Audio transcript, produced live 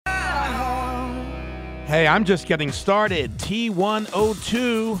Hey, I'm just getting started.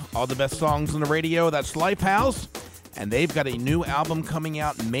 T102, all the best songs on the radio. That's Lifehouse. And they've got a new album coming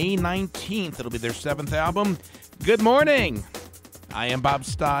out May 19th. It'll be their 7th album. Good morning. I am Bob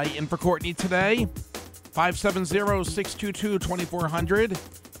Stei in for Courtney today. 570-622-2400.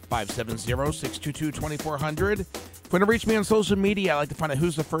 570-622-2400. If you want to reach me on social media, I like to find out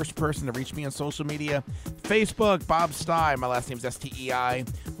who's the first person to reach me on social media. Facebook, Bob Stei. My last name's Stei.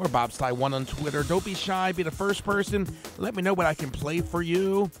 Or Bob Stei1 on Twitter. Don't be shy. Be the first person. Let me know what I can play for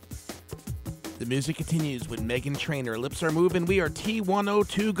you. The music continues with Megan Trainor. Lips are moving. We are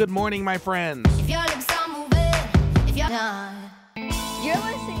T102. Good morning, my friends. If your lips are moving, if you're not. You're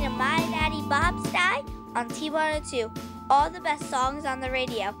listening to My Daddy Bob Stei on T102. All the best songs on the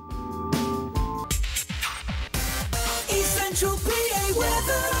radio. East Central PA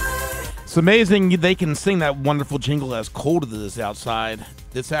weather. It's amazing they can sing that wonderful jingle as cold as it is outside.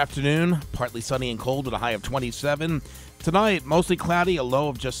 This afternoon, partly sunny and cold with a high of 27. Tonight, mostly cloudy, a low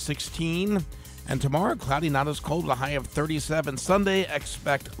of just 16. And tomorrow, cloudy, not as cold with a high of 37. Sunday,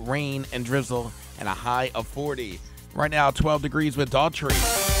 expect rain and drizzle and a high of 40. Right now, 12 degrees with Daughtry.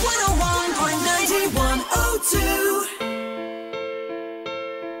 101.9102.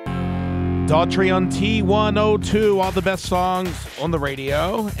 Daughtry on T102, all the best songs on the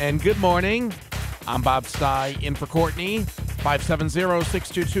radio. And good morning. I'm Bob Stei in for Courtney.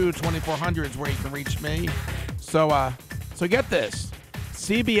 570-622-2400 is where you can reach me. So get this.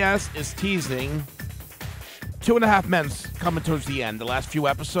 CBS is teasing Two and a Half Men's coming towards the end. The last few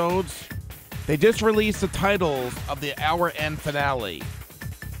episodes, they just released the titles of the hour-end finale.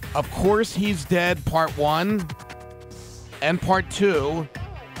 Of Course He's Dead, Part 1 and Part 2.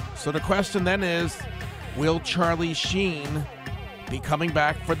 So the question then is, will Charlie Sheen be coming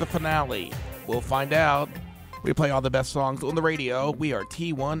back for the finale? We'll find out. We play all the best songs on the radio. We are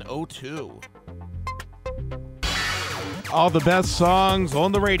T102. All the best songs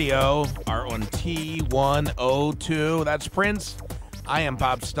on the radio are on T102. That's Prince. I am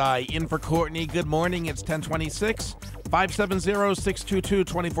Bob Stei in for Courtney. Good morning. It's 10:26.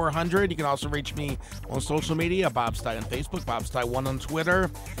 570-622-2400. You can also reach me on social media, Bob Stei on Facebook, Bob Stei1 on Twitter.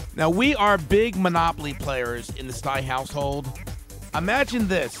 Now, we are big Monopoly players in the Stei household. Imagine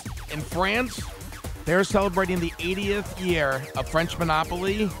this. In France, they're celebrating the 80th year of French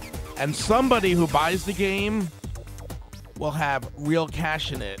Monopoly, and somebody who buys the game will have real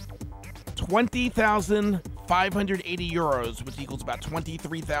cash in it. 20,580 euros, which equals about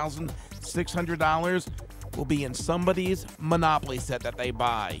 $23,600, will be in somebody's Monopoly set that they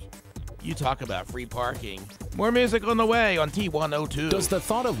buy. You talk about free parking. More music on the way on T102. Does the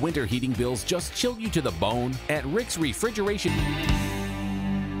thought of winter heating bills just chill you to the bone? At Rick's Refrigeration...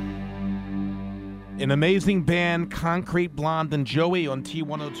 An amazing band, Concrete Blonde and Joey on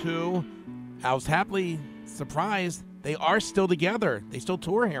T102. I was happily surprised they are still together. They still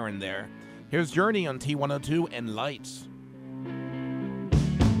tour here and there. Here's Journey on T102 and Lights.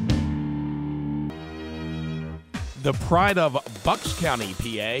 The pride of Bucks County,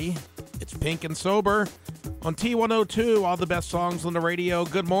 PA. It's Pink and Sober on T102. All the best songs on the radio.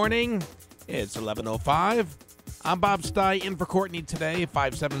 Good morning. It's 11:05. I'm Bob Stei in for Courtney today.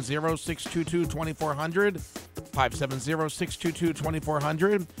 570-622-2400.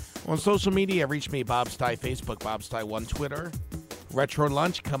 570-622-2400. On social media, reach me, Bob Stei, Facebook, Bob Stei1, Twitter. Retro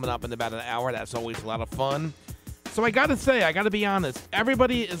Lunch coming up in about an hour. That's always a lot of fun. So I got to say, I got to be honest,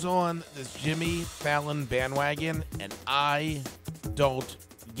 everybody is on this Jimmy Fallon bandwagon, and I don't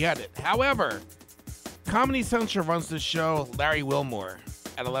get it. However, Comedy Central runs this show, Larry Wilmore,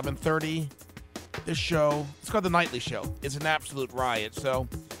 at 11:30. This show, it's called The Nightly Show. It's an absolute riot, so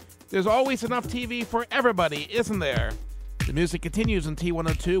there's always enough TV for everybody, isn't there? The music continues on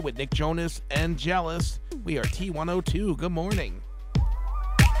T102 with Nick Jonas and Jealous. We are T102. Good morning.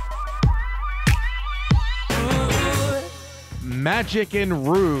 Magic and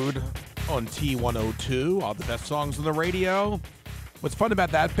Rude on T102. All the best songs on the radio. What's fun about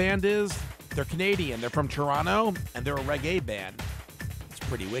that band is they're Canadian. They're from Toronto, and they're a reggae band. It's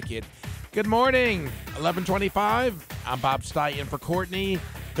pretty wicked. Good morning. 11:25. I'm Bob Stei in for Courtney.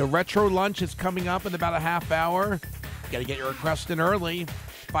 The Retro Lunch is coming up in about a half hour. Got to get your request in early.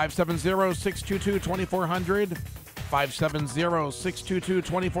 570-622-2400.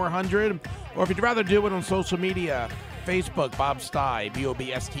 570-622-2400. Or if you'd rather do it on social media, Facebook, Bob Stei,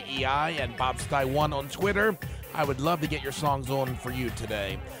 BOBSTEI, and Bob Stei1 on Twitter. I would love to get your songs on for you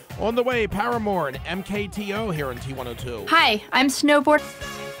today. On the way, Paramore and MKTO here on T102. Hi, I'm Snowboard.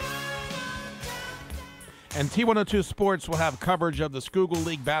 And T102 Sports will have coverage of the Schuylkill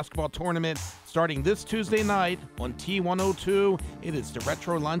League basketball tournament starting this Tuesday night on T102. It is the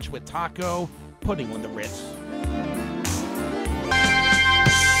Retro Lunch with Taco Putting on the Ritz.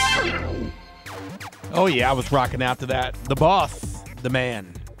 Oh yeah, I was rocking out to that. The boss, the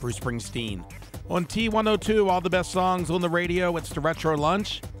man, Bruce Springsteen. On T102, all the best songs on the radio. It's the Retro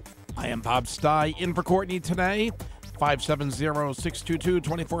Lunch. I am Bob Stei, in for Courtney today.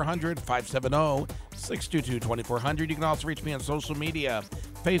 570-622-2400, 570-622-2400. You can also reach me on social media.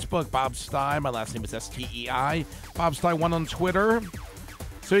 Facebook, Bob Stei. My last name is Stei. Bob Stei1 on Twitter.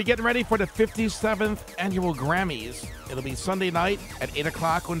 So you're getting ready for the 57th Annual Grammys. It'll be Sunday night at 8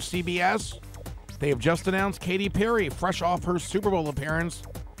 o'clock on CBS. They have just announced Katy Perry, fresh off her Super Bowl appearance.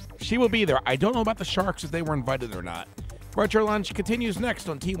 She will be there. I don't know about the Sharks if they were invited or not. Retro Lunch continues next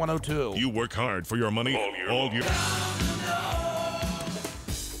on T102. You work hard for your money all year.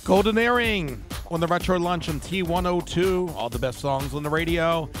 Golden Earring on the Retro Lunch on T102. All the best songs on the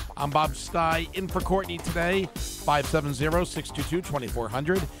radio. I'm Bob Stei, in for Courtney today.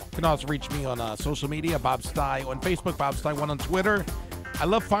 570-622-2400. You can also reach me on social media, Bob Stei on Facebook, Bob Stei1 on Twitter. I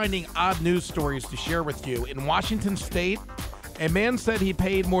love finding odd news stories to share with you. In Washington State, a man said he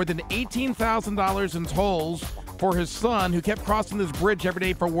paid more than $18,000 in tolls for his son, who kept crossing this bridge every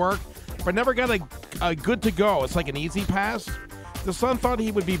day for work, but never got a good to go. It's like an easy pass. The son thought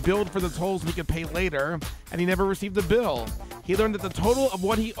he would be billed for the tolls and he could pay later, and he never received a bill. He learned that the total of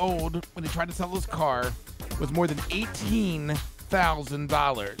what he owed when he tried to sell his car was more than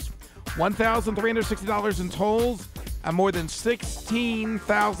 $18,000. $1,360 in tolls and more than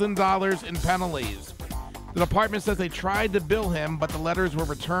 $16,000 in penalties. The department says they tried to bill him, but the letters were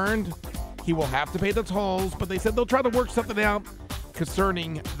returned. He will have to pay the tolls, but they said they'll try to work something out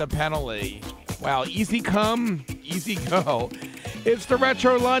concerning the penalty. Wow, easy come, easy go. It's the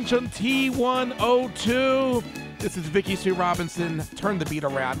Retro Lunch on T102. This is Vicky Sue Robinson. Turn the beat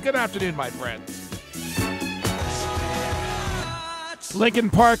around. Good afternoon, my friends. Lincoln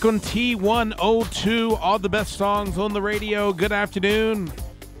Park on T102. All the best songs on the radio. Good afternoon.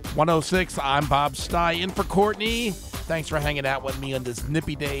 106, I'm Bob Stei, in for Courtney. Thanks for hanging out with me on this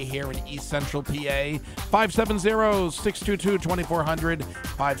nippy day here in East Central PA. 570-622-2400,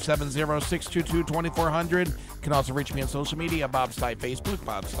 570-622-2400. You can also reach me on social media, Bob Stei Facebook,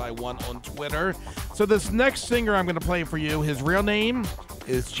 Bob Stei1 on Twitter. So this next singer I'm going to play for you, his real name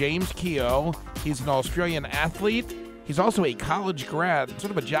is James Keogh. He's an Australian athlete. He's also a college grad,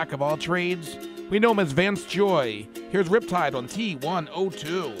 sort of a jack of all trades. We know him as Vance Joy. Here's Riptide on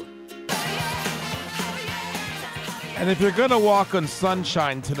T102. And if you're going to walk on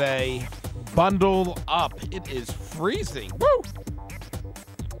sunshine today, bundle up. It is freezing. Woo!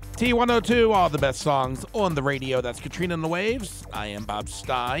 T102, all the best songs on the radio. That's Katrina and the Waves. I am Bob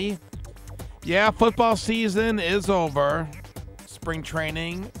Stei. Yeah, football season is over. Spring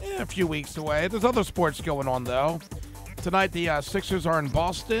training, a few weeks away. There's other sports going on, though. Tonight, the Sixers are in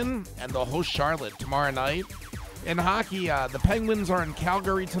Boston, and they'll host Charlotte tomorrow night. In hockey, the Penguins are in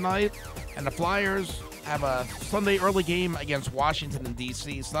Calgary tonight, and the Flyers have a Sunday early game against Washington in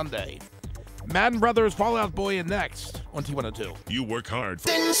D.C. Sunday. Madden Brothers, Fall Out Boy, and next on T102. You work hard.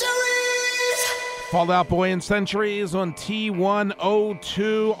 Fall Out Boy and Centuries on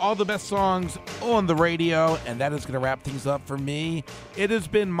T102. All the best songs on the radio, and that is going to wrap things up for me. It has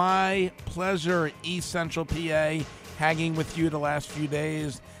been my pleasure, East Central PA, hanging with you the last few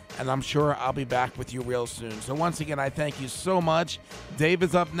days, and I'm sure I'll be back with you real soon. So once again, I thank you so much. Dave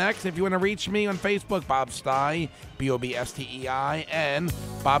is up next. If you want to reach me on Facebook, Bob Stei, Bobstei, and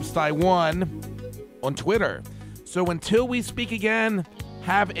Bob Stei1 on Twitter. So until we speak again,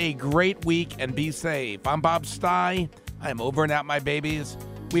 have a great week and be safe. I'm Bob Stei. I'm over and out, my babies.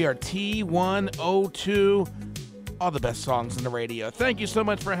 We are T102. All the best songs on the radio. Thank you so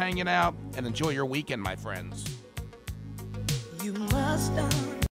much for hanging out, and enjoy your weekend, my friends. You must